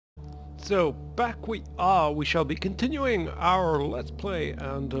So, back we are. We shall be continuing our Let's Play,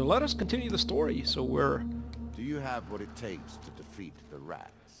 and let us continue the story. So Do you have what it takes to defeat the rats?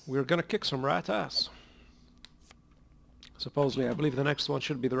 we're gonna kick some rat ass. Supposedly, I believe the next one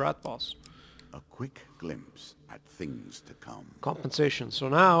should be the rat boss. A quick glimpse at things to come. Compensation. So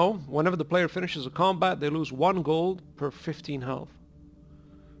now, whenever the player finishes a combat, they lose 1 gold per 15 health.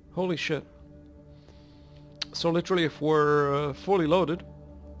 Holy shit. So literally, if we're fully loaded,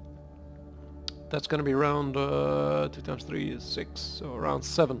 that's going to be around 2 times 3 is 6, so around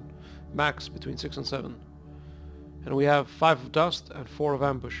 7. Max between 6 and 7. And we have 5 of dust and 4 of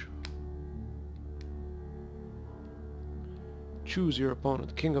ambush. Choose your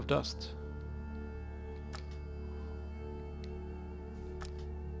opponent. King of dust.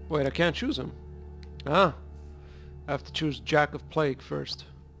 Wait, I can't choose him. Ah. I have to choose Jack of Plague first.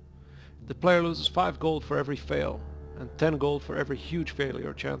 The player loses 5 gold for every fail, and 10 gold for every huge failure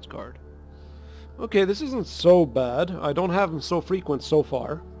or chance card. Okay, this isn't so bad. I don't have them so frequent so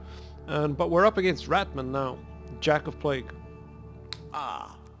far. But we're up against Ratman now. Jack of Plague.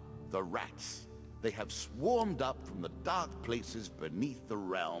 Ah, the rats. They have swarmed up from the dark places beneath the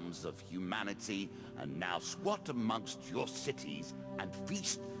realms of humanity and now squat amongst your cities and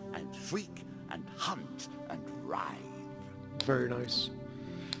feast and shriek and hunt and writhe. Very nice.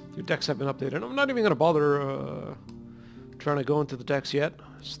 Your decks have been updated. I'm not even going to bother trying to go into the decks yet.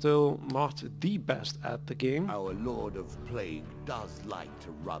 Still not the best at the game. Our Lord of Plague does like to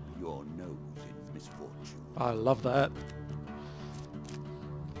rub your nose in misfortune. I love that.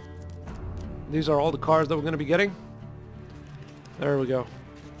 These are all the cards that we're going to be getting. There we go.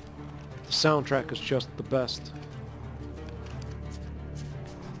 The soundtrack is just the best.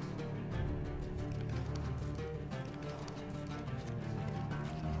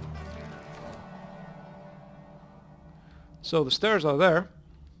 So the stairs are there.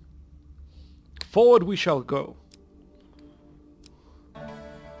 Forward we shall go.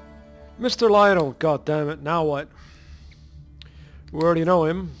 Mr. Lionel, god damn it, now what? We already know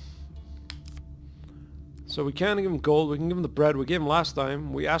him. So we can't give him gold, we can give him the bread. We gave him last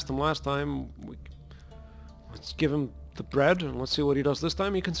time. We asked him last time. Let's give him the bread and let's see what he does this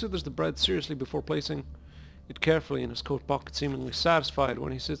time. He considers the bread seriously before placing it carefully in his coat pocket, seemingly satisfied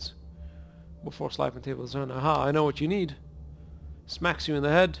when he sits before sliding table is on. Aha, I know what you need. Smacks you in the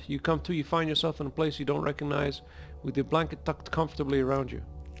head. You come to, you find yourself in a place you don't recognize with your blanket tucked comfortably around you.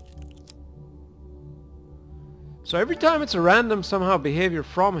 So every time it's a random somehow behavior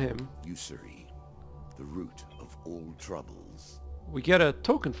from him, Usury, the root of all troubles. we get a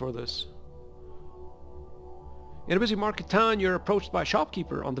token for this. In a busy market town, you're approached by a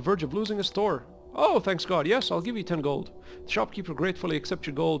shopkeeper on the verge of losing a store. Oh, thanks God, yes, I'll give you 10 gold. The shopkeeper gratefully accepts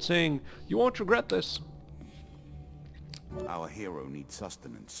your gold, saying, you won't regret this. Our hero needs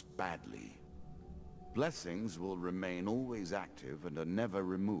sustenance badly. Blessings will remain always active and are never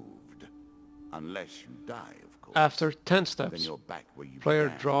removed. Unless you die, of course. After 10 Then steps, you're back where you player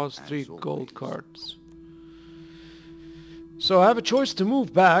began, draws as 3 always. gold cards. So I have a choice to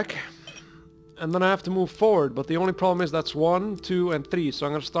move back, and then I have to move forward, but the only problem is that's 1, 2, and 3, so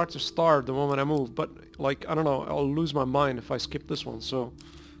I'm gonna start to starve the moment I move, but, like, I don't know, I'll lose my mind if I skip this one, so...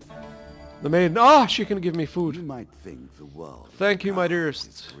 The maiden, she can give me You food. might think the world. Thank you, my is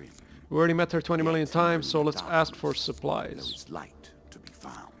dearest. grim, We already met her 20 million yet times, in so the let's ask for darkness, supplies. There is light to be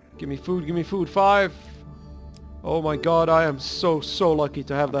found. Give me food, 5! Oh my god, I am so lucky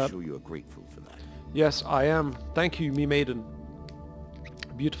to have I'm that. sure you are grateful for that. Yes, I am. Thank you, me maiden.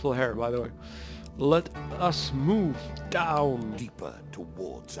 Beautiful hair, by the way. Let us move down. Deeper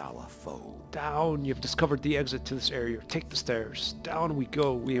towards our foe. Down. You've discovered the exit to this area. Take the stairs. Down we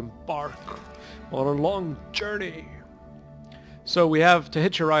go. We embark on a long journey. So we have to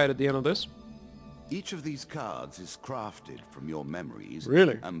hitch a ride at the end of this. Each of these cards is crafted from your memories.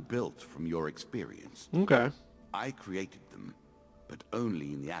 Really? And built from your experience. Okay. I created them, but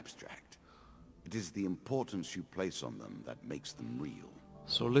only in the abstract. It is the importance you place on them that makes them real.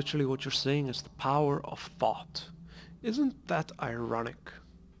 So literally what you're saying is the power of thought. Isn't that ironic?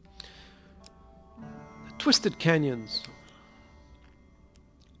 Twisted canyons.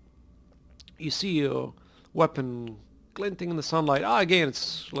 You see a weapon glinting in the sunlight. Again,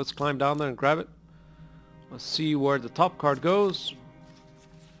 let's climb down there and grab it. Let's see where the top card goes.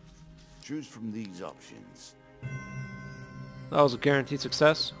 Choose from these options. That was a guaranteed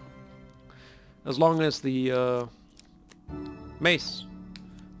success. As long as the mace.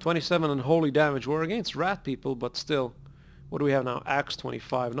 27 unholy damage. We're against rat people, but still. What do we have now? Axe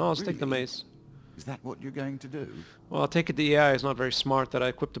 25. No, let's take the Really? mace. Is that what you're going to do? Well, I'll take it the AI is not very smart that I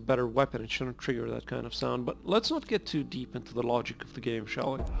equipped a better weapon. It shouldn't trigger that kind of sound. But let's not get too deep into the logic of the game,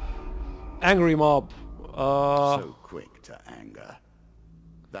 shall we? Angry mob. So quick to anger.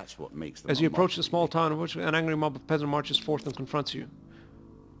 That's what makes them. As you approach the small town in which an angry mob of peasant marches forth and confronts you.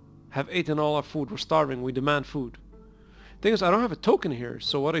 Have eaten all our food. We're starving. We demand food. Thing is, I don't have a token here,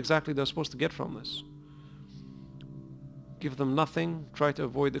 so what exactly they're supposed to get from this? Give them nothing. Try to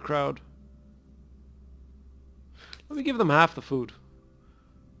avoid the crowd. Let me give them half the food.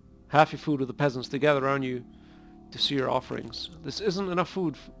 Half your food with the peasants. They gather around you to see your offerings. This isn't enough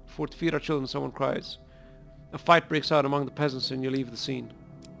food for to feed our children, someone cries. A fight breaks out among the peasants and you leave the scene.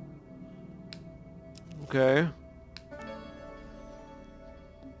 Okay.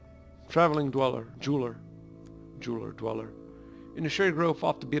 Traveling jeweler. In a shady grove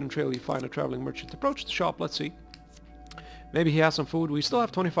off the beaten trail you find a traveling merchant. Approach the shop, let's see. Maybe he has some food. We still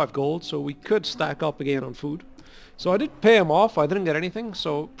have 25 gold, so we could stack up again on food. So I did pay him off, I didn't get anything,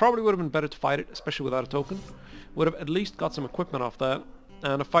 so probably would have been better to fight it, especially without a token. Would have at least got some equipment off that,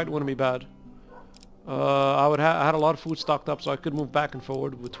 and a fight wouldn't be bad. I had a lot of food stocked up, so I could move back and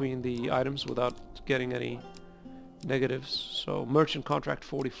forward between the items without getting any negatives. So merchant contract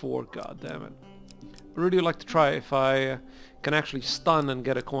 44, god damn it. I really would like to try if I can actually stun and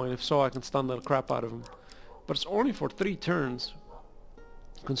get a coin. If so, I can stun the crap out of him. But it's only for 3 turns.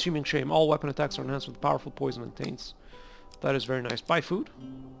 Consuming shame. All weapon attacks are enhanced with powerful poison and taints. That is very nice. Buy food.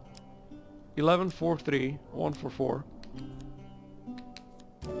 11, 4, 3, 1 for 4.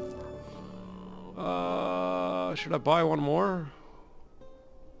 Should I buy one more?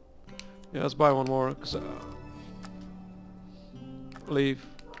 Yeah, let's buy one more. Cause, leave.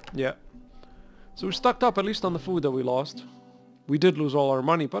 Yeah. So we stocked up at least on the food that we lost. We did lose all our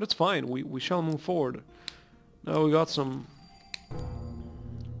money, but it's fine. We shall move forward. Now we got some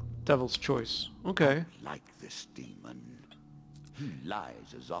Devil's Choice. Okay. Like this demon. He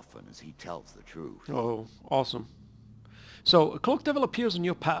lies as often as he tells the truth. Oh, awesome. So, a cloaked devil appears in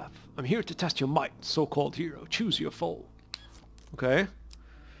your path. I'm here to test your might, so-called hero. Choose your foe. Okay.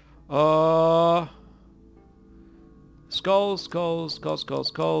 Skulls.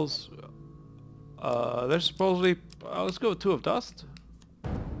 There's supposedly... let's go with 2 of dust.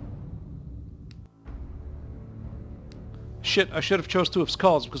 Shit, I should have chose 2 of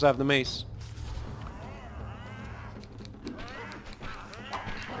skulls because I have the mace.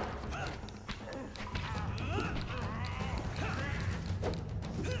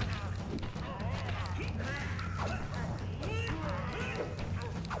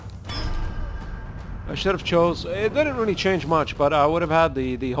 I should have chose... It didn't really change much, but I would have had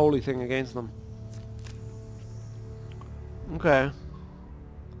the holy thing against them. Okay.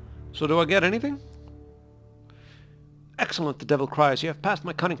 So do I get anything? Excellent, the devil cries. You have passed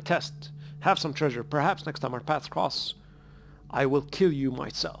my cunning test. Have some treasure. Perhaps next time our paths cross, I will kill you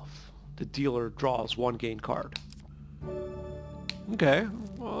myself. The dealer draws 1 gain card. Okay.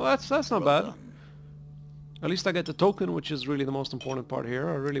 Well, that's not bad. At least I get the token, which is really the most important part here.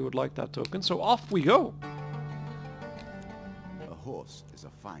 I really would like that token. So off we go. A horse is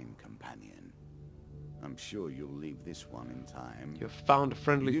a fine companion. I'm sure you'll leave this one in time. You've found a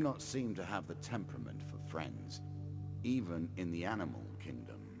friendly... You do not seem to have the temperament for friends, even in the animal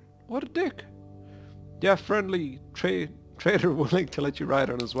kingdom. What a dick. Yeah, friendly trader willing to let you ride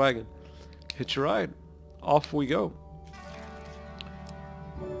on his wagon. Hitch a ride. Off we go.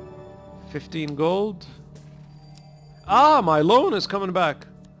 15 gold. Ah, my loan is coming back.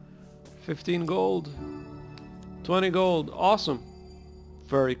 15 gold. 20 gold. Awesome.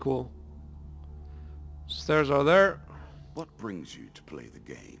 Very cool. Stairs are there. What brings you to play the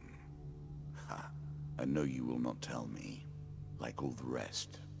game? Ha. I know you will not tell me. Like all the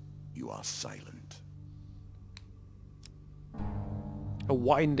rest, you are silent. A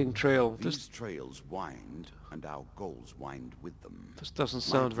winding trail. These trails wind, and our goals wind with them. This doesn't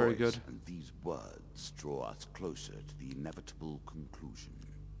sound very good. And these words draw us closer to the inevitable conclusion.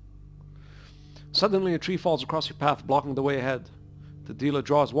 Suddenly a tree falls across your path, blocking the way ahead. The dealer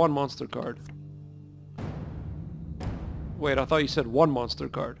draws 1 monster card. Wait, I thought you said 1 monster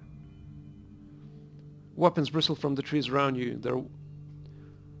card. Weapons bristle from the trees around you.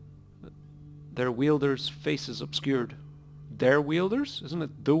 Their wielders' faces obscured. Their wielders? Isn't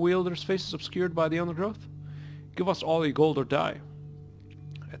it the wielders' faces obscured by the undergrowth? Give us all your gold or die.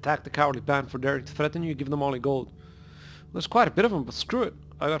 Attack the cowardly band for daring to threaten you. Give them all your gold. There's quite a bit of them, but screw it.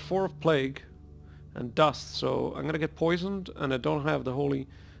 I got 4 of plague and dust, so I'm gonna get poisoned, and I don't have the holy...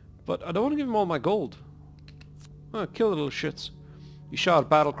 But I don't want to give them all my gold. Oh, kill the little shits. You shout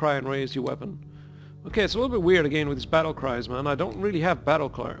battle cry and raise your weapon. Okay, it's a little bit weird again with these battle cries, man. I don't really have battle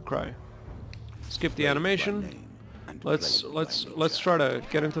cry. Skip the animation. Let's try to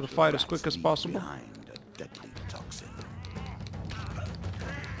get into the fight as quick as possible.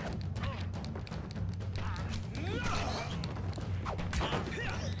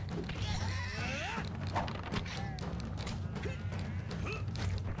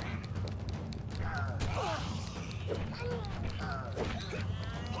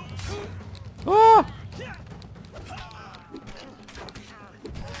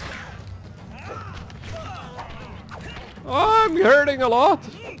 hurting a lot.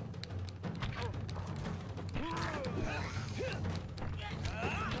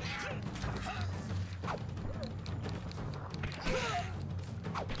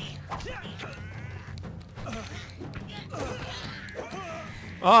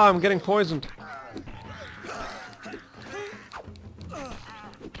 Ah, I'm getting poisoned.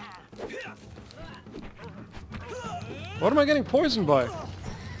 What am I getting poisoned by?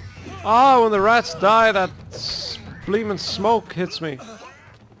 Ah, when the rats die, that bleeming smoke hits me.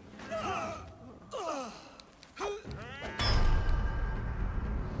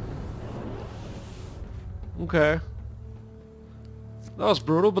 Okay. That was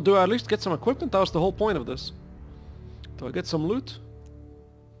brutal, but do I at least get some equipment? That was the whole point of this. Do I get some loot?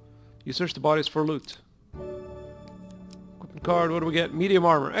 You search the bodies for loot. Equipment card, what do we get? Medium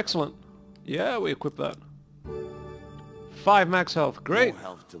armor, excellent. Yeah, we equip that. 5 max health, great. More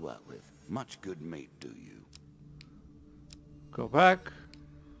health to work with. Much good mate, do you? Go back.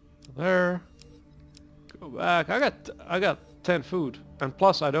 There. Go back. I got 10 food, and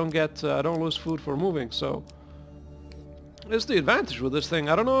plus I don't lose food for moving. So this is the advantage with this thing.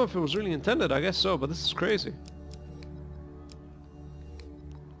 I don't know if it was really intended. I guess so, but this is crazy.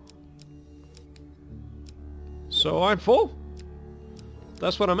 So I'm full.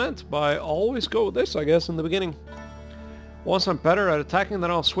 That's what I meant by always go with this, I guess, in the beginning. Once I'm better at attacking,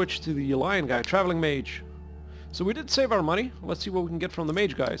 then I'll switch to the lion guy, traveling mage. So we did save our money. Let's see what we can get from the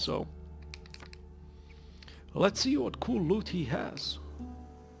mage guy. So let's see what cool loot he has.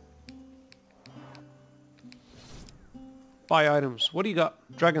 Buy items. What do you got?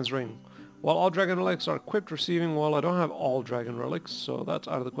 Dragon's ring. Well, all dragon relics are equipped receiving. Well, I don't have all dragon relics, so that's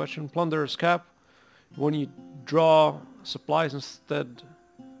out of the question. Plunderer's cap. When you draw supplies instead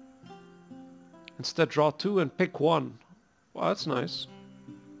draw 2 and pick 1. Wow, that's nice.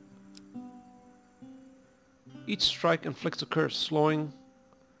 Each strike inflicts a curse, slowing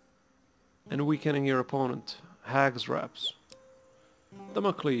and weakening your opponent. Hag's Wraps.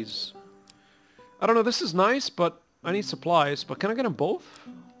 Damocles. I don't know, this is nice, but I need supplies. But can I get them both?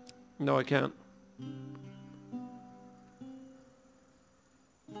 No, I can't.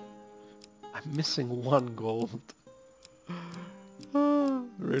 I'm missing 1 gold.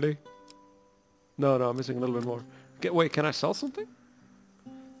 Really? No, I'm missing a little bit more. Wait, can I sell something?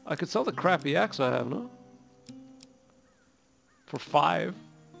 I could sell the crappy axe I have, no? For 5.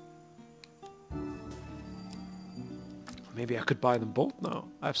 Maybe I could buy them both now.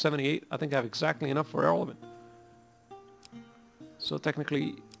 I have 78. I think I have exactly enough for all of it. So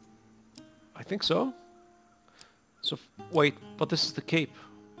technically, I think so. So, wait, but this is the cape.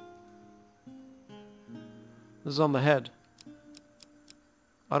 This is on the head.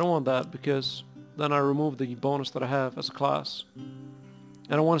 I don't want that because then I remove the bonus that I have as a class.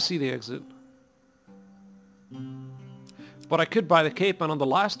 And I want to see the exit. But I could buy the cape, and on the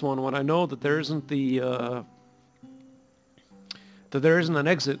last one, when I know that there isn't the that there isn't an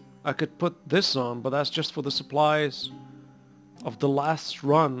exit, I could put this on, but that's just for the supplies of the last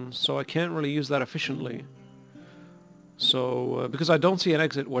run, so I can't really use that efficiently. So because I don't see an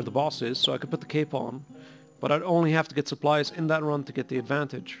exit where the boss is, so I could put the cape on, but I'd only have to get supplies in that run to get the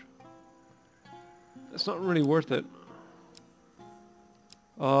advantage. It's not really worth it.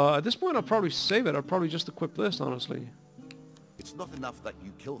 At this point I'll probably save it. I'll probably just equip this, honestly. It's not enough that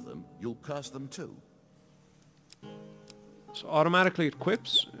you kill them, you'll curse them too. So automatically it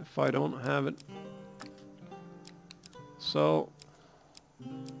equips if I don't have it. So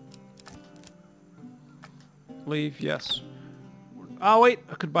leave, yes. Oh wait,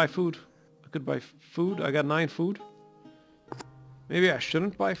 I could buy food. I could buy food. I got 9 food. Maybe I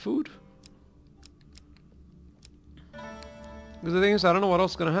shouldn't buy food. Because the thing is, I don't know what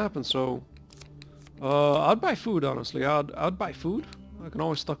else is gonna happen, so I'd buy food, honestly. I'd buy food. I can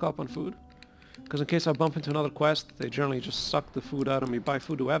always stock up on food. Because in case I bump into another quest, they generally just suck the food out of me. Buy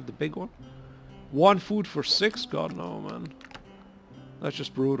food. Do I have the big one? 1 food for 6? God no, man. That's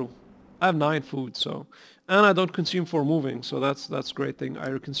just brutal. I have 9 food, so... And I don't consume for moving, so that's a great thing.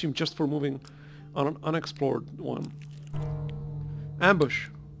 I consume just for moving on an unexplored one. Ambush.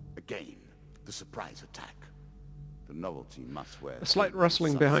 Again, the surprise attack. The novelty must wear... A slight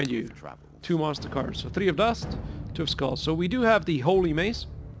rustling behind you. 2 monster cards. So 3 of dust, 2 of skulls. So we do have the holy mace.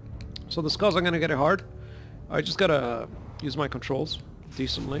 So the skulls are gonna get it hard. I just gotta use my controls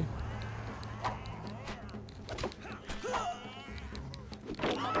decently.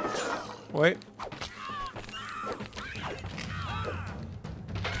 Wait.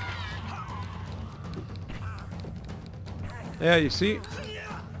 Yeah, you see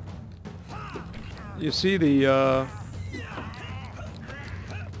the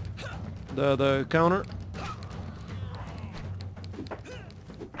counter.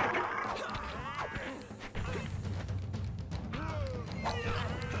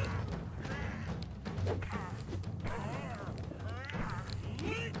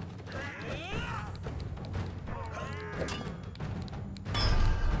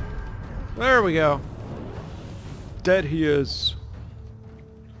 There we go. Dead he is.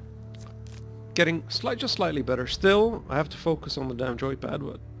 Getting just slightly better. Still, I have to focus on the damn joypad,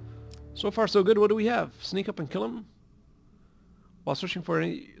 but so far so good. What do we have? Sneak up and kill him? While searching for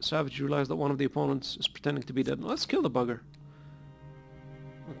any savage, you realize that one of the opponents is pretending to be dead. Let's kill the bugger.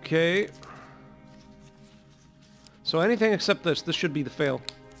 Okay. So anything except this should be the fail.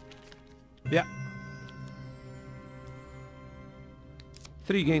 Yeah.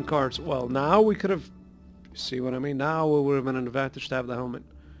 3 gain cards. Well, now we could have... See what I mean? Now it would have been an advantage to have the helmet.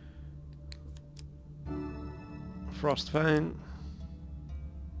 Frost Fang.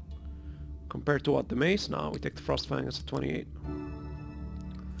 Compared to what? The mace? No, we take the Frost Fang. It's a 28.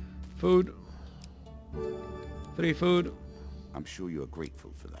 Food. 3 food. I'm sure you're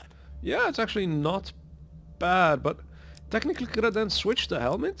grateful for that. Yeah, it's actually not bad, but technically could have then switched the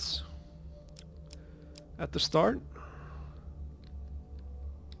helmets at the start.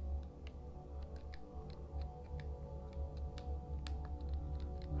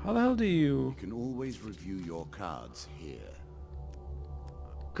 How the hell do you... You can always review your cards here.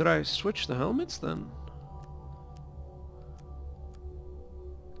 Could I switch the helmets then?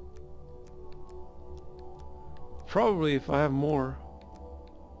 Probably if I have more.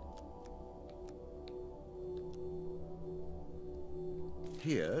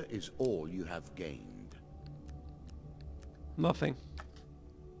 Here is all you have gained. Nothing.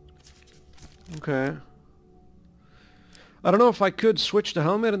 Okay. I don't know if I could switch the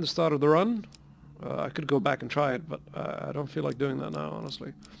helmet in the start of the run. I could go back and try it, but I don't feel like doing that now,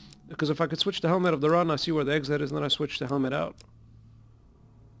 honestly. Because if I could switch the helmet of the run, I see where the exit is, and then I switch the helmet out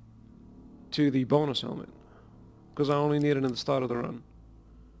to the bonus helmet. Because I only need it in the start of the run.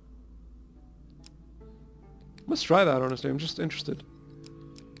 Let's try that, honestly. I'm just interested.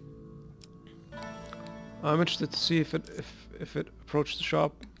 I'm interested to see if it approached the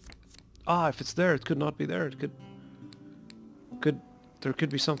shop. Ah, if it's there, it could not be there. It there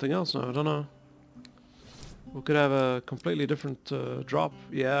could be something else now. I don't know. We could have a completely different drop.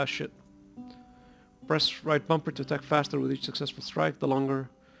 Yeah, shit. Press right bumper to attack faster with each successful strike. The longer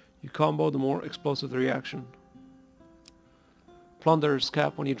you combo, the more explosive the reaction. Plunderer's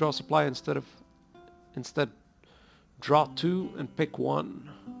Cap. When you draw supply, instead draw 2 and pick 1.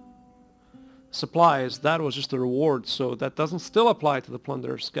 Supplies, that was just a reward, so that doesn't still apply to the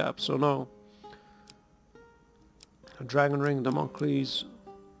Plunderer's Cap, so no. A Dragon Ring, Damocles.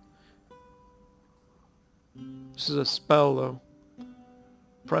 This is a spell though.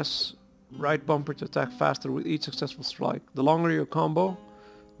 Press right bumper to attack faster with each successful strike. The longer your combo,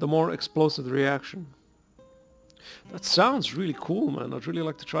 the more explosive the reaction. That sounds really cool, man. I'd really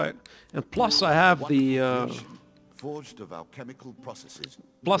like to try it. And plus I have the... Forged of alchemical processes.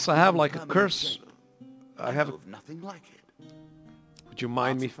 Plus I have like a curse. I have nothing like it. Would you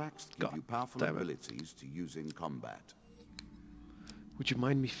mind me... Give you powerful abilities to use in combat. Would you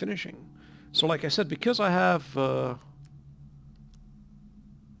mind me finishing? So like I said, because I have...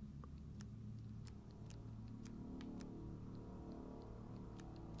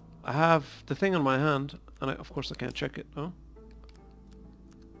 I have the thing on my hand, and of course I can't check it, no?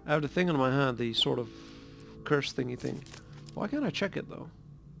 I have the thing on my hand, the sort of curse thingy thing. Why can't I check it though?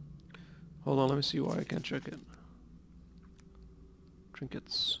 Hold on, let me see why I can't check it.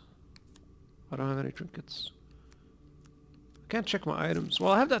 Trinkets. I don't have any trinkets. I can't check my items.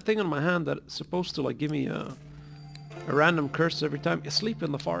 Well, I have that thing on my hand that's supposed to like give me a random curse every time. Sleep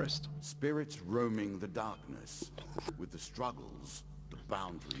in the forest. Spirits roaming the darkness. With the struggles, the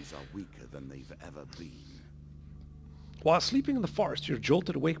boundaries are weaker than they've ever been. While sleeping in the forest, you're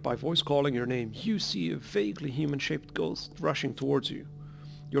jolted awake by voice calling your name. You see a vaguely human-shaped ghost rushing towards you.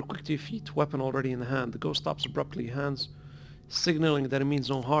 You're quick to your feet, weapon already in the hand. The ghost stops abruptly, hands signaling that it means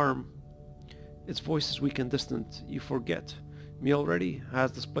no harm. Its voice is weak and distant. You forget. Meal ready?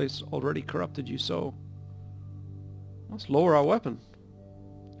 Has this place already corrupted you so? Let's lower our weapon.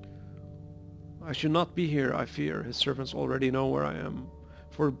 I should not be here, I fear. His servants already know where I am.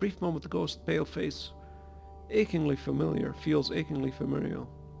 For a brief moment the ghost's pale face, achingly familiar, feels achingly familiar.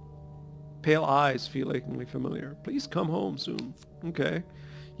 Pale eyes feel achingly familiar. Please come home soon. Okay.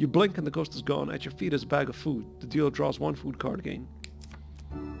 You blink and the ghost is gone. At your feet is a bag of food. The dealer draws 1 food card again.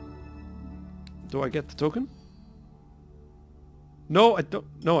 Do I get the token? No, I don't.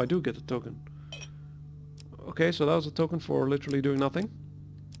 No, I do get the token. Okay, so that was a token for literally doing nothing.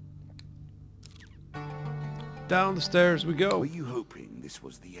 Down the stairs we go. Were you hoping this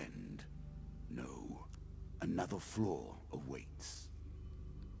was the end? No. Another floor awaits.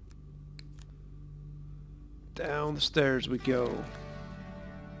 Down the stairs we go.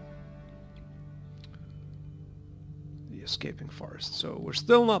 escaping forest. So we're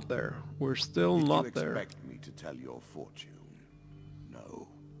still not there. We're still not there. Did you expect me to tell your fortune? No.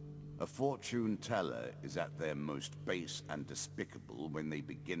 A fortune teller is at their most base and despicable when they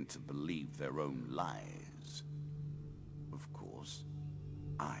begin to believe their own lies. Of course,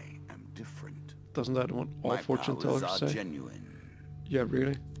 I am different. Doesn't that what all fortune tellers say? Genuine. Yeah,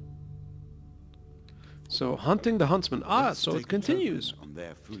 really? So, hunting the huntsman. Ah, so it continues. On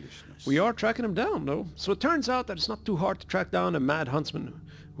their foolishness. We are tracking him down, though. So it turns out that it's not too hard to track down a mad huntsman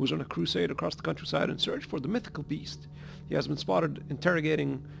who's on a crusade across the countryside in search for the mythical beast. He has been spotted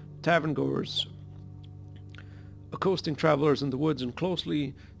interrogating tavern-goers, accosting travelers in the woods, and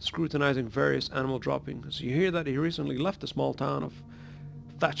closely scrutinizing various animal droppings. You hear that he recently left the small town of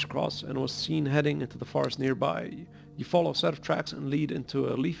Thatchcross and was seen heading into the forest nearby. You follow a set of tracks and lead into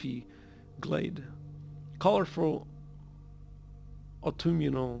a leafy glade. Colorful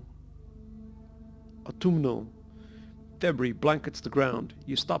autumnal debris blankets the ground.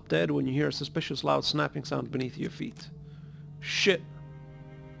 You stop dead when you hear a suspicious loud snapping sound beneath your feet. Shit.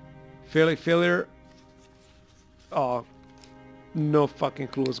 Failure. Oh, no fucking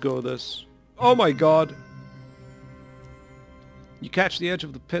clue. Let's go with this. Oh my god. You catch the edge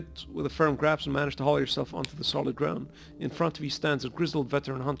of the pit with a firm grasp and manage to haul yourself onto the solid ground. In front of you stands a grizzled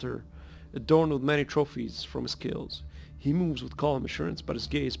veteran hunter, adorned with many trophies from his kills. He moves with calm assurance, but his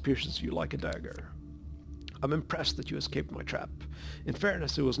gaze pierces you like a dagger. I'm impressed that you escaped my trap. In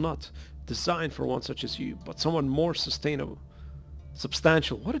fairness, it was not designed for one such as you, but someone more substantial.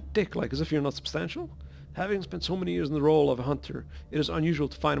 What a dick, like as if you're not substantial? Having spent so many years in the role of a hunter, it is unusual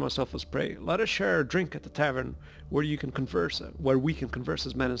to find myself as prey. Let us share a drink at the tavern where we can converse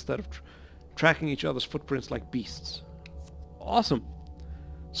as men instead of tracking each other's footprints like beasts. Awesome.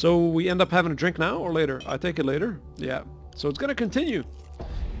 So we end up having a drink now or later? I take it later. Yeah. So it's gonna continue.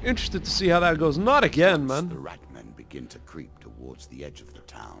 Interested to see how that goes. Not again, man. The ratmen begin to creep towards the edge of the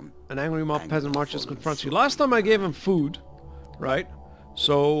town. An angry mob peasant marches confronts you. Last time I gave him food, right?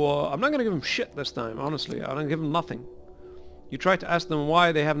 So I'm not gonna give him shit this time, honestly. I don't give him nothing. You try to ask them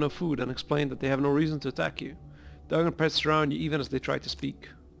why they have no food and explain that they have no reason to attack you. They're gonna press around you even as they try to speak.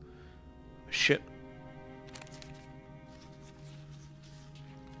 Shit.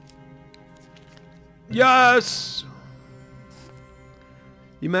 Yes!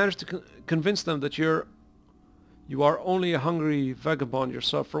 You manage to convince them that you are only a hungry vagabond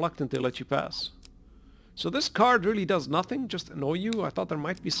yourself. Reluctant, they let you pass. So this card really does nothing, just annoy you. I thought there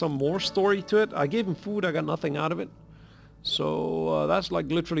might be some more story to it. I gave him food, I got nothing out of it. So that's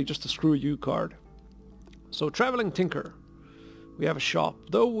like literally just a screw you card. So Traveling Tinker. We have a shop.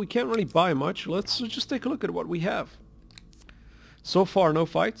 Though we can't really buy much, let's just take a look at what we have. So far, no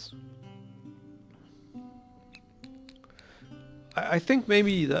fights. I think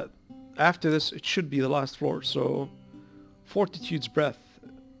maybe that after this it should be the last floor. So Fortitude's Breath.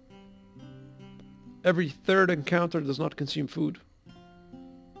 Every third encounter does not consume food.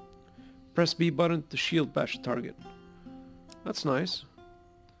 Press B button to shield bash a target. That's nice.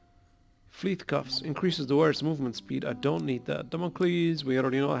 Fleet Cuffs increases the wearer's movement speed. I don't need that. Damocles, we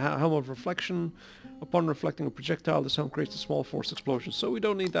already know. Helm of Reflection. Upon reflecting a projectile, this helm creates a small force explosion. So we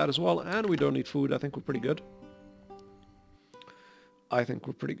don't need that as well, and we don't need food. I think we're pretty good. I think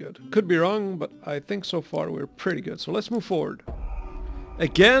we're pretty good. Could be wrong, but I think so far we're pretty good. So let's move forward.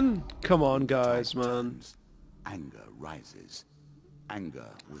 Again? Come on, guys, man. Anger rises. Anger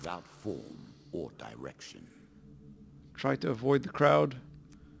without form or direction. Try to avoid the crowd.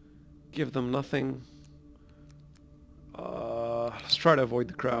 Give them nothing. Let's try to avoid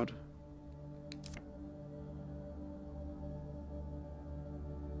the crowd.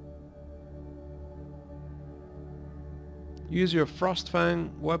 Use your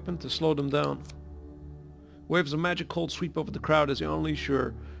Frostfang weapon to slow them down. Waves of magic cold sweep over the crowd as you unleash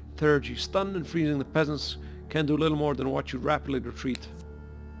your theurgy. Stunned and freezing, the peasants can do little more than watch you rapidly retreat.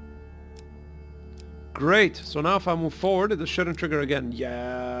 Great! So now if I move forward, it shouldn't trigger again.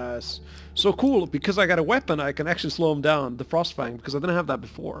 Yes! So cool, because I got a weapon I can actually slow them down, the Frostfang, because I didn't have that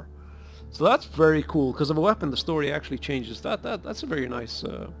before. So that's very cool, because of a weapon the story actually changes. That's a very nice,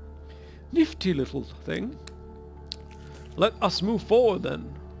 nifty little thing. Let us move forward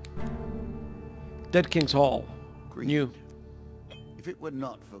then. Dead King's Hall. Greed. New. If it were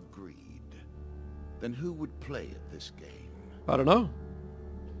not for greed, then who would play at this game? I don't know.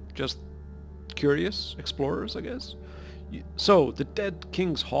 Just curious explorers, I guess. So, the Dead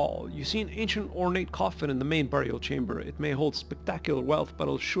King's Hall. You see an ancient ornate coffin in the main burial chamber. It may hold spectacular wealth, but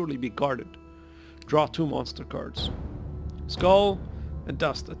it'll surely be guarded. Draw 2 monster cards. Skull and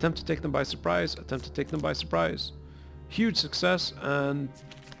Dust. Attempt to take them by surprise. Attempt to take them by surprise. Huge success, and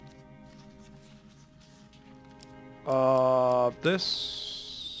This...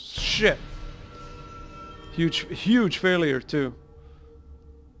 Shit. Huge failure too.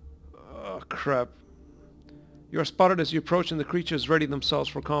 Oh, crap. You are spotted as you approach and the creatures ready themselves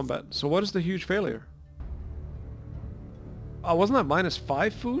for combat. So what is the huge failure? Oh, wasn't that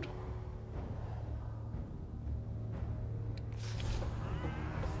 -5 food?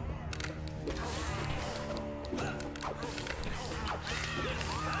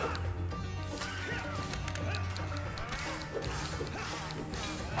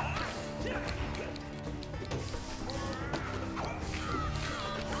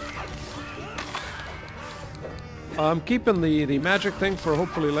 I'm keeping the magic thing for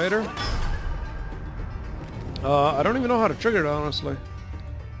hopefully later. I don't even know how to trigger it, honestly.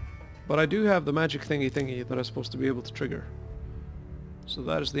 But I do have the magic thingy that I'm supposed to be able to trigger. So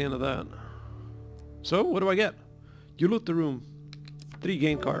that is the end of that. So, what do I get? You loot the room. 3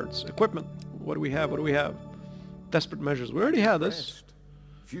 game cards. Equipment. What do we have? What do we have? Desperate measures. We already had this.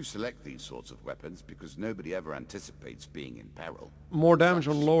 Few select these sorts of weapons because nobody ever anticipates being in peril. More damage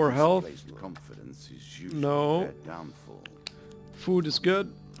on lower health. Confidence is usually No. their downfall. Food is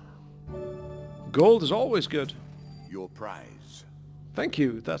good. Gold is always good. Your prize. Thank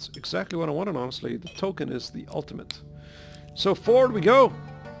you. That's exactly what I wanted, honestly. The token is the ultimate. So forward we go.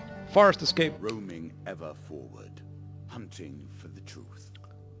 Forest escape. Roaming ever forward. Hunting for the truth.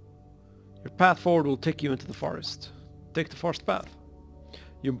 Your path forward will take you into the forest. Take the forest path.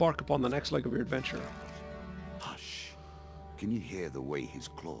 You embark upon the next leg of your adventure. Hush. Can you hear the way his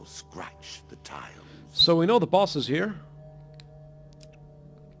claws scratch the tiles? So we know the boss is here.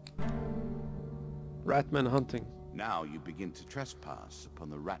 Ratmen hunting. Now you begin to trespass upon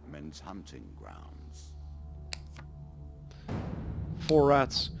the Ratmen's hunting grounds. 4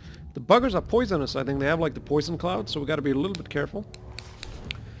 rats. The buggers are poisonous. I think they have like the poison cloud, so we got to be a little bit careful.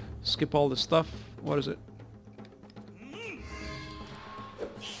 Skip all this stuff. What is it?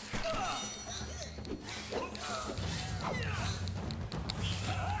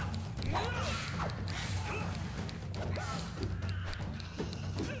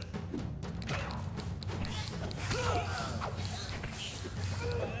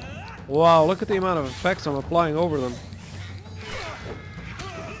 Wow, look at the amount of effects I'm applying over them.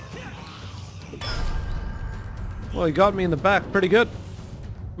 Well, he got me in the back pretty good.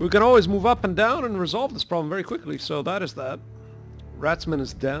 We can always move up and down and resolve this problem very quickly, so that is that. Ratsman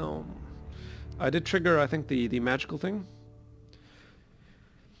is down. I did trigger, I think, the magical thing.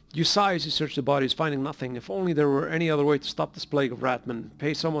 You sigh as you search the bodies, finding nothing. If only there were any other way to stop this plague of ratmen.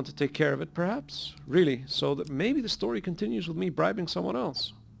 Pay someone to take care of it, perhaps? Really? So that maybe the story continues with me bribing someone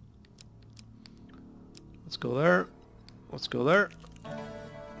else. Let's go there. Let's go there.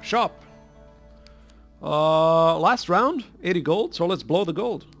 Shop. Last round, 80 gold, so let's blow the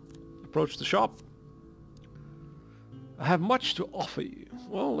gold. Approach the shop. I have much to offer you.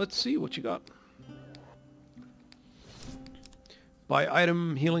 Well, let's see what you got. Buy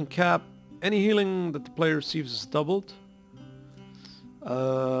item, healing cap. Any healing that the player receives is doubled.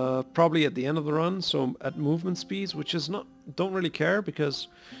 Probably at the end of the run, so at movement speeds, which is not, don't really care because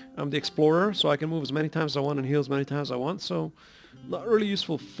I'm the explorer, so I can move as many times as I want and heal as many times as I want, so not really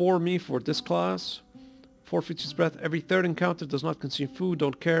useful for me for this class. Forfeits his breath. Every third encounter does not consume food,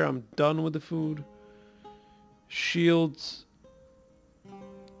 don't care, I'm done with the food. Shields.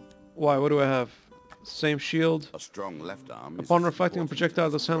 Why, what do I have? Same shield. A strong left arm. Upon reflecting on projectile,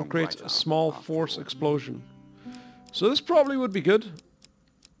 the sound creates a small force explosion. So this probably would be good.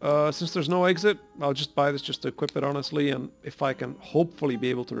 Since there's no exit, I'll just buy this just to equip it honestly, and if I can hopefully be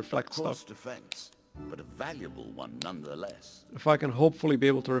able to reflect stuff. Defense, but a valuable one nonetheless. If I can hopefully be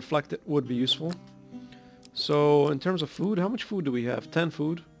able to reflect it, would be useful. So in terms of food, how much food do we have? 10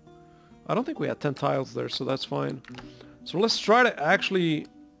 food. I don't think we had 10 tiles there, so that's fine. So let's try to actually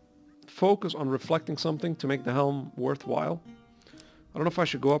focus on reflecting something to make the helm worthwhile. I don't know if I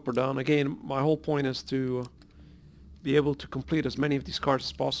should go up or down. Again, my whole point is to be able to complete as many of these cards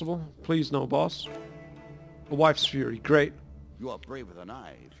as possible. Please no boss. A wife's fury, great. You are braver than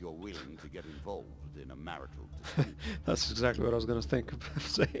I if you're willing to get involved in a marital dispute. That's exactly what I was going to think of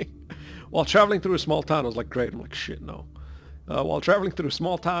saying. While traveling through a small town, I was like, great. I'm like, shit, no. While traveling through a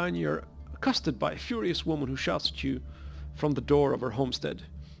small town, you're accosted by a furious woman who shouts at you from the door of her homestead.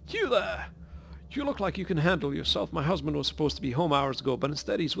 You there! You look like you can handle yourself. My husband was supposed to be home hours ago, but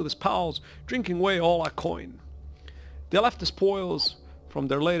instead he's with his pals, drinking away all our coin. They left the spoils from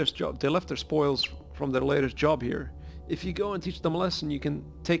their latest job. They left their spoils from their latest job here. If you go and teach them a lesson, you can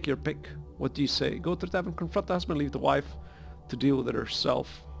take your pick. What do you say? Go to the tavern, confront the husband, leave the wife to deal with it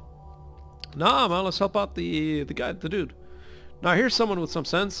herself. Nah, man, let's help out the guy, the dude. Now here's someone with some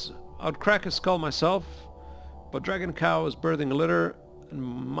sense. I'd crack his skull myself. but dragon cow is birthing a litter and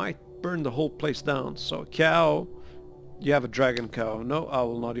might burn the whole place down. So cow, you have a dragon cow. No, I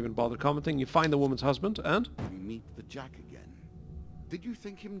will not even bother commenting. You find the woman's husband and... We meet the Jack again. Did you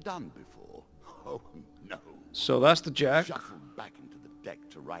think him done before? Oh, no. So that's the Jack. Shuffled back into the deck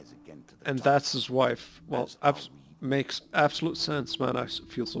to rise again to the And top. that's his wife. Well, That's makes absolute sense, man. I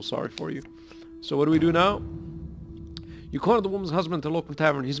feel so sorry for you. So what do we do now? You corner the woman's husband at the local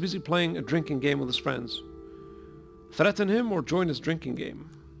tavern. He's busy playing a drinking game with his friends. Threaten him or join his drinking game?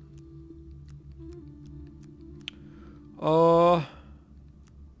 I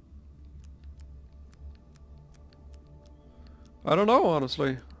don't know,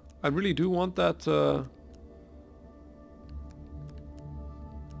 honestly. I really do want that,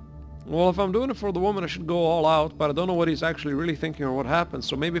 Well, if I'm doing it for the woman, I should go all out, but I don't know what he's actually really thinking or what happens,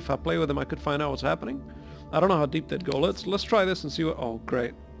 so maybe if I play with him, I could find out what's happening. I don't know how deep they'd go. Let's try this and see what... Oh,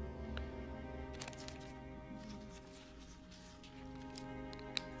 great.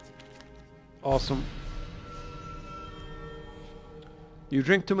 Awesome. You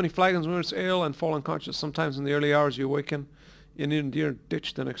drink too many flagons when it's ale and fall unconscious. Sometimes in the early hours you awaken in a near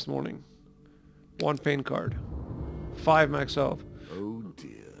ditch the next morning. 1 pain card. 5 max health. Oh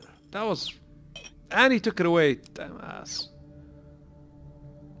dear. That was... And he took it away. Damn ass.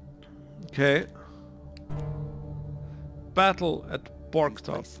 Okay. Battle at These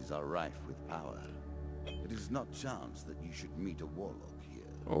Borktop. places are rife with power. It is not chance that you should meet a warlock here.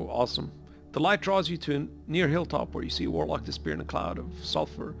 Oh, awesome. The light draws you to a near hilltop where you see a warlock disappear in a cloud of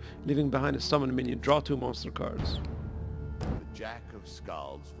sulfur, leaving behind a summoned minion. Draw 2 monster cards. The Jack of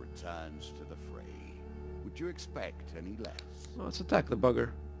Skulls returns to the fray. Would you expect any less? Let's attack the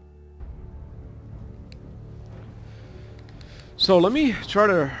bugger. So let me try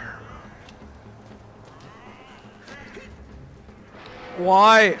to...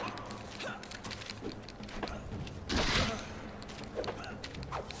 Why?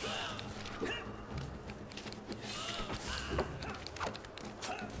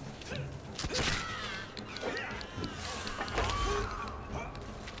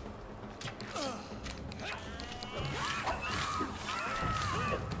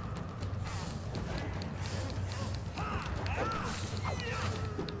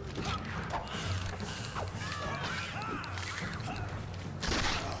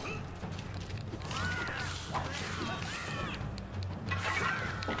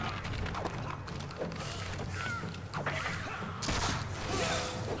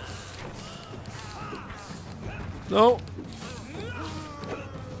 No.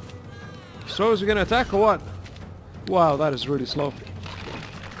 So is he gonna attack or what? Wow, that is really slow.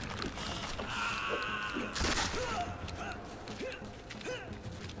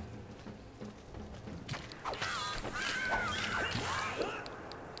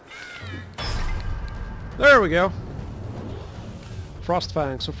 There we go.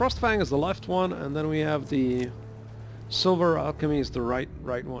 Frostfang. So Frostfang is the left one, and then we have the Silver Alchemy is the right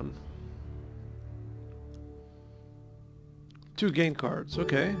one. 2 gain cards.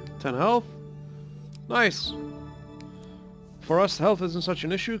 Okay. 10 health. Nice. For us, health isn't such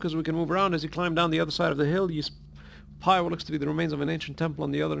an issue because we can move around. As you climb down the other side of the hill, you spy what looks to be the remains of an ancient temple on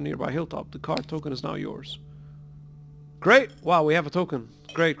the other nearby hilltop. The card token is now yours. Great. Wow, we have a token.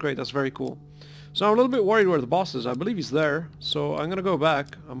 Great, great. That's very cool. So I'm a little bit worried where the boss is. I believe he's there. So I'm gonna go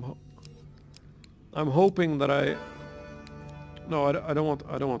back. I'm hoping that I... No, I don't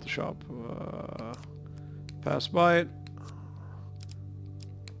want the shop. Pass by it.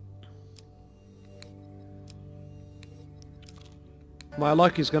 My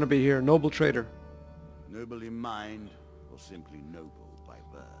luck is gonna be here. Noble trader. Noble in mind, or simply noble by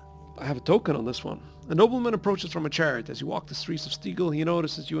birth? I have a token on this one. A nobleman approaches from a chariot. As you walk the streets of Stiegel, he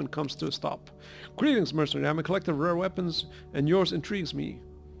notices you and comes to a stop. Greetings, mercenary. I'm a collector of rare weapons, and yours intrigues me.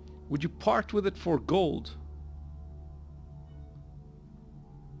 Would you part with it for gold?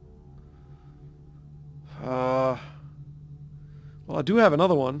 Well, I do have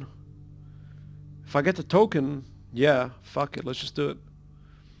another one. If I get the token, yeah, fuck it, let's just do it.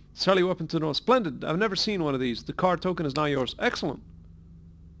 Sell your weapon to no. Splendid. I've never seen one of these. The card token is now yours. Excellent.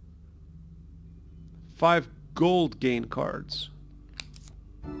 5 gold gain cards.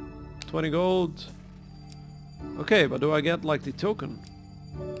 20 gold. Okay, but do I get like the token?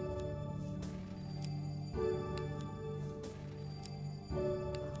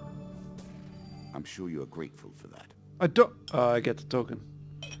 I'm sure you are grateful for that. I don't... I get the token.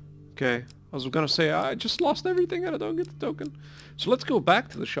 Okay. I was gonna say, I just lost everything and I don't get the token. So let's go back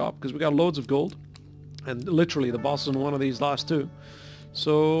to the shop, because we got loads of gold. And literally, the boss is in one of these last 2.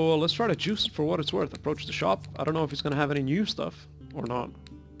 So let's try to juice it for what it's worth. Approach the shop. I don't know if it's gonna have any new stuff or not.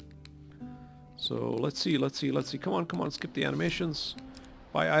 So let's see. Come on, skip the animations.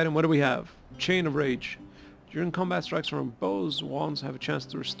 Buy item, what do we have? Chain of Rage. During combat, strikes from bows, wands have a chance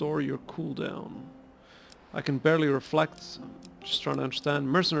to restore your cooldown. I can barely reflect. Just trying to understand.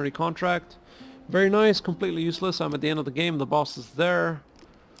 Mercenary contract. Very nice, completely useless. I'm at the end of the game, the boss is there.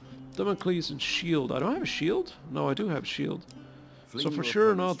 Damocles and shield. I don't have a shield? No, I do have a shield. So for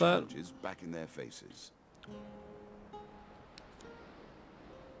sure, not that. Back in their faces.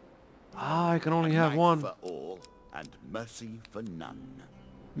 Ah, I can only have one. For all and mercy for none.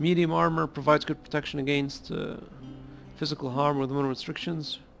 Medium armor provides good protection against physical harm with minimum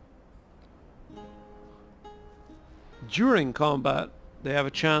restrictions. During combat, they have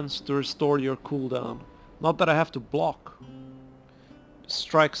a chance to restore your cooldown. Not that I have to block.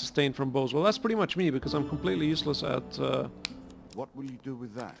 Strike sustained from bows. Well, that's pretty much me because I'm completely useless at... What will you do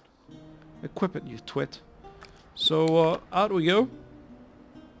with that? Equip it, you twit. So, out we go.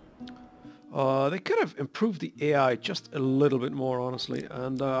 They could have improved the AI just a little bit more, honestly.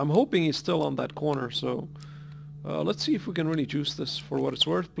 And I'm hoping he's still on that corner, so... let's see if we can really juice this for what it's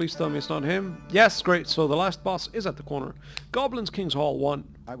worth. Please tell me it's not him. Yes, great. So the last boss is at the corner. Goblins King's Hall 1.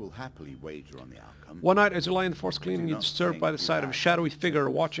 I will happily wager on the outcome. One night as you lie in the forest cleaning, you're disturbed by the sight of a shadowy figure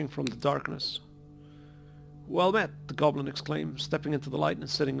watching from the darkness. Well met, the goblin exclaimed, stepping into the light and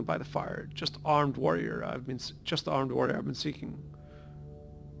sitting by the fire. Just the armed warrior I've been seeking.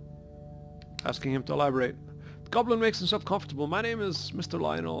 Asking him to elaborate. The goblin makes himself comfortable. My name is Mr.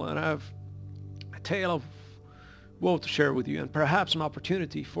 Lionel, and I have a tale of woe to share with you, and perhaps an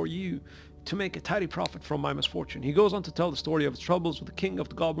opportunity for you to make a tidy profit from my misfortune. He goes on to tell the story of his troubles with the king of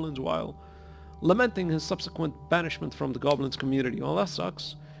the goblins while lamenting his subsequent banishment from the goblins community. Well, that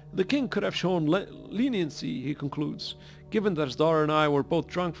sucks. The king could have shown leniency, he concludes, given that his daughter and I were both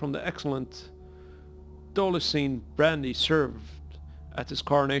drunk from the excellent Dolocene brandy served at his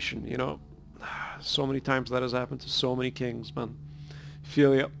coronation, you know. So many times that has happened to so many kings, man.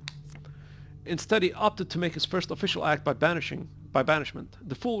 Feel ya. Instead, he opted to make his first official act by banishment.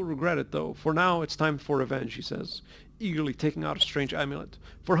 The fool will regret it, though. For now, it's time for revenge, he says, eagerly taking out a strange amulet.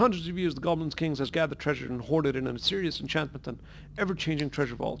 For hundreds of years, the Goblins' Kings has gathered treasure and hoarded it in a serious enchantment and ever-changing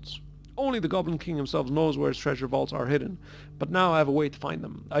treasure vaults. Only the Goblin King himself knows where his treasure vaults are hidden, but now I have a way to find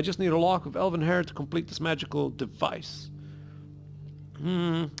them. I just need a lock of elven hair to complete this magical device.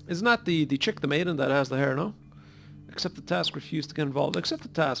 Isn't that the chick, the maiden, that has the hair, no? Accept the task, refuse to get involved. Accept the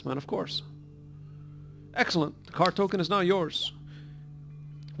task, man, of course. Excellent. The card token is now yours.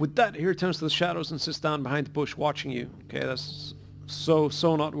 With that, he returns to the shadows and sits down behind the bush watching you. Okay, that's so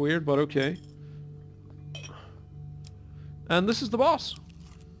not weird, but okay. And this is the boss.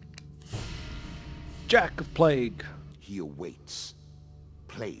 Jack of Plague. He awaits.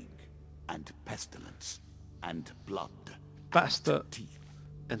 Plague and pestilence and blood. Faster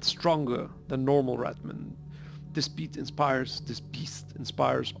and stronger than normal ratmen. This beast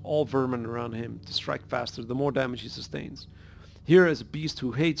inspires all vermin around him to strike faster the more damage he sustains. Here is a beast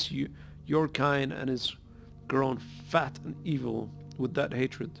who hates you, your kind, and is grown fat and evil with that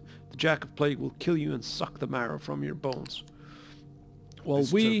hatred. The Jack of Plague will kill you and suck the marrow from your bones. Well,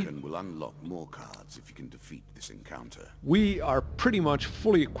 this token will unlock more cards if you can defeat this encounter. We are pretty much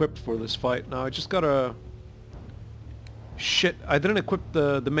fully equipped for this fight. Now I just gotta... Shit, I didn't equip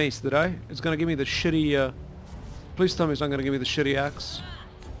the mace, did I? It's gonna give me the shitty... Please tell me it's not gonna give me the shitty axe.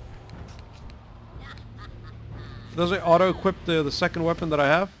 Does it auto-equip the second weapon that I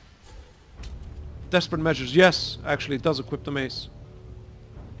have? Desperate measures. Yes, actually it does equip the mace.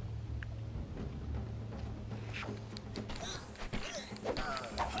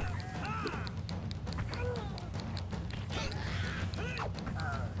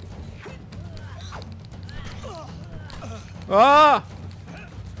 Ah!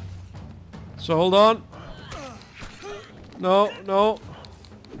 So hold on. No, no.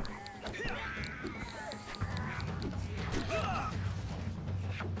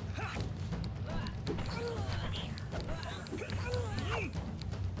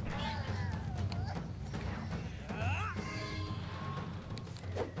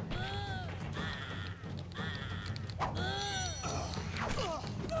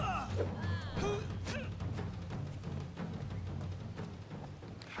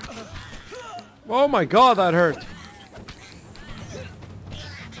 Oh my god, that hurt.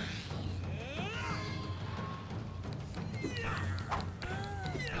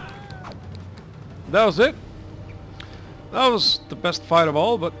 That was it. That was the best fight of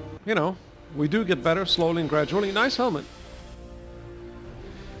all, but, you know, we do get better slowly and gradually. Nice helmet.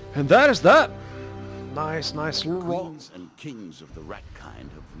 And that is that. Nice little roll. Queens and kings of the rat kind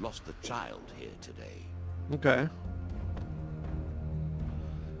have lost a child here today. Okay.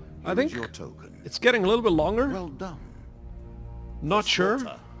 I think your token. it's getting a little bit longer. Well done. Not sure,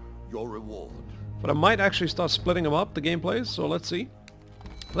 Slaughter, your reward. but I might actually start splitting them up, the gameplays, so let's see.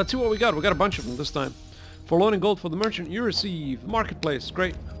 Let's see what we got. We got a bunch of them this time. For loaning gold for the merchant, you receive Marketplace.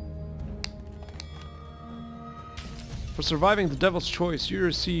 Great. For surviving the Devil's Choice, you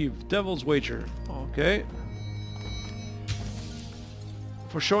receive Devil's Wager. Okay.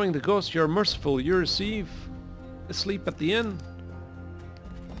 For showing the ghost you're merciful, you receive Asleep at the Inn.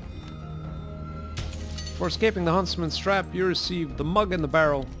 For escaping the Huntsman's Trap, you receive the Mug in the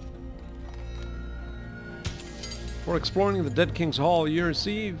Barrel. For exploring the Dead King's Hall, you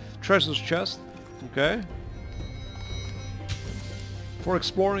receive Treasure's Chest. Okay. For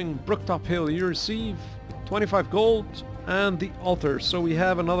exploring Brooktop Hill, you receive 25 gold and the altar. So we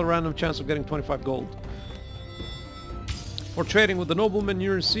have another random chance of getting 25 gold. For trading with the nobleman,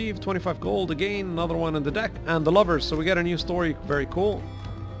 you receive 25 gold. Again, another one in the deck. And the lovers, so we get a new story. Very cool.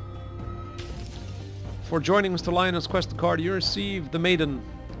 For joining Mr. Lionel's quest card, you receive the maiden.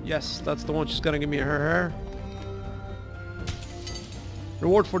 Yes, that's the one. She's gonna give me her hair.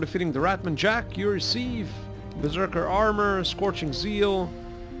 Reward for defeating the Ratman Jack, you receive Berserker Armor, Scorching Zeal,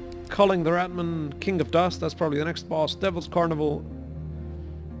 Culling the Ratman, King of Dust, that's probably the next boss, Devil's Carnival,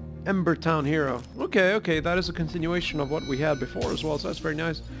 Ember Town Hero. Okay, that is a continuation of what we had before as well, so that's very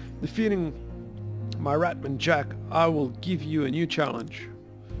nice. Defeating my Ratman Jack, I will give you a new challenge.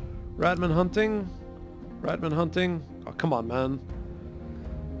 Ratman hunting, oh come on man.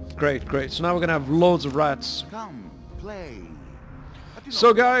 Great, so now we're gonna have loads of rats. Come, play.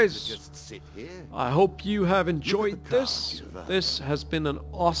 So guys, Just sit here. I hope you have enjoyed this. This has been an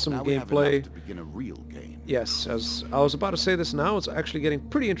awesome gameplay. To begin a real game. Yes, as I was about to say this now, it's actually getting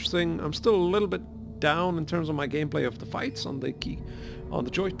pretty interesting. I'm still a little bit down in terms of my gameplay of the fights on the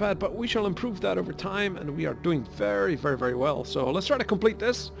joypad, but we shall improve that over time, and we are doing very well. So let's try to complete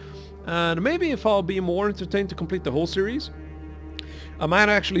this, and maybe if I'll be more entertained to complete the whole series, I might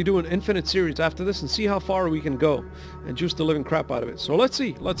actually do an infinite series after this and see how far we can go and juice the living crap out of it. So let's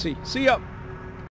see. See ya!